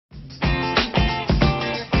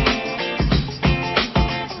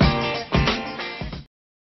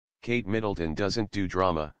Kate Middleton doesn't do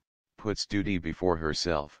drama, puts duty before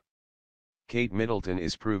herself. Kate Middleton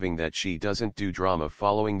is proving that she doesn't do drama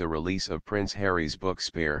following the release of Prince Harry's book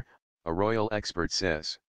Spare, a royal expert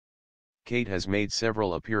says. Kate has made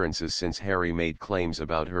several appearances since Harry made claims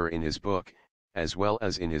about her in his book, as well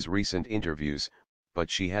as in his recent interviews,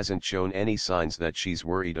 but she hasn't shown any signs that she's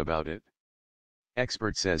worried about it.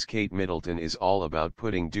 Expert says Kate Middleton is all about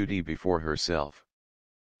putting duty before herself.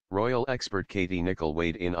 Royal expert Katie Nicholl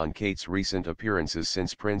weighed in on Kate's recent appearances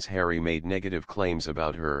since Prince Harry made negative claims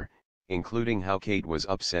about her, including how Kate was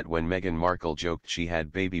upset when Meghan Markle joked she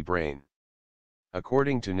had baby brain.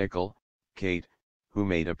 According to Nicholl, Kate, who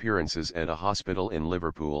made appearances at a hospital in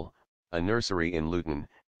Liverpool, a nursery in Luton,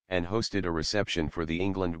 and hosted a reception for the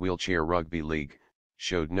England Wheelchair Rugby League,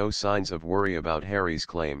 showed no signs of worry about Harry's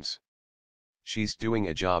claims. She's doing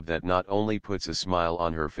a job that not only puts a smile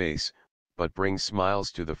on her face, but brings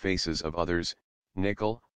smiles to the faces of others,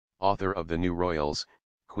 Nicholl, author of The New Royals,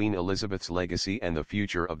 Queen Elizabeth's Legacy and the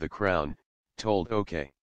Future of the Crown, told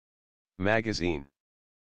OK! Magazine.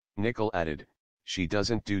 Nicholl added, "She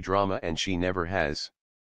doesn't do drama and she never has.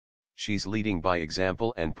 She's leading by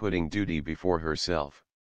example and putting duty before herself."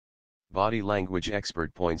 Body language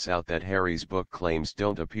expert points out that Harry's book claims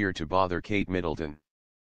don't appear to bother Kate Middleton.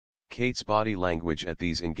 Kate's body language at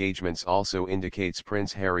these engagements also indicates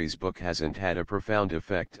Prince Harry's book hasn't had a profound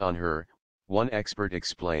effect on her, one expert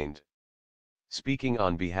explained. Speaking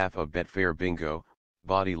on behalf of Betfair Bingo,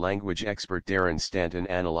 body language expert Darren Stanton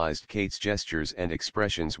analyzed Kate's gestures and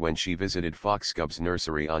expressions when she visited Foxcub's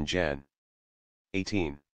nursery on Jan.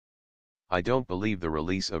 18. "I don't believe the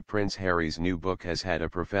release of Prince Harry's new book has had a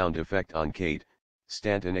profound effect on Kate,"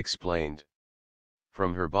 Stanton explained.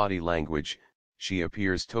 "From her body language, she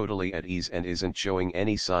appears totally at ease and isn't showing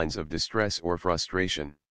any signs of distress or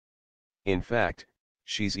frustration. In fact,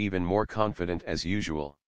 she's even more confident as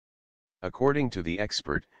usual." According to the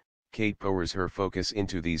expert, Kate pours her focus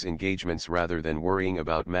into these engagements rather than worrying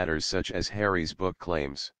about matters such as Harry's book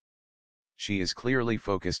claims. She is clearly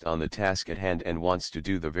focused on the task at hand and wants to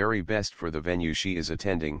do the very best for the venue she is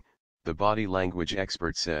attending, the body language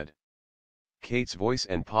expert said. Kate's voice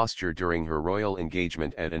and posture during her royal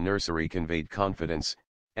engagement at a nursery conveyed confidence,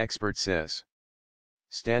 expert says.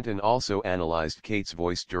 Stanton also analyzed Kate's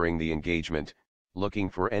voice during the engagement,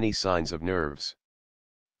 looking for any signs of nerves.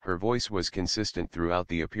 "Her voice was consistent throughout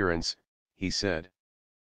the appearance," he said.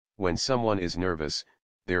 "When someone is nervous,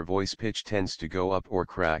 their voice pitch tends to go up or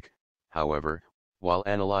crack. However, while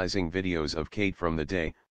analyzing videos of Kate from the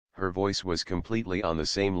day, her voice was completely on the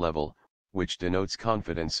same level, which denotes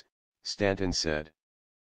confidence," Stanton said.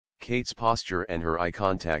 Kate's posture and her eye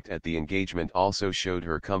contact at the engagement also showed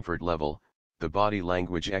her comfort level, the body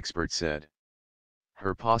language expert said.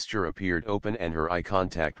 Her posture appeared open and her eye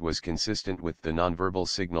contact was consistent with the nonverbal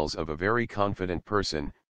signals of a very confident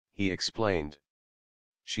person, he explained.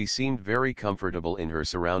 She seemed very comfortable in her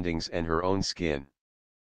surroundings and her own skin.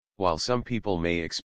 While some people may expect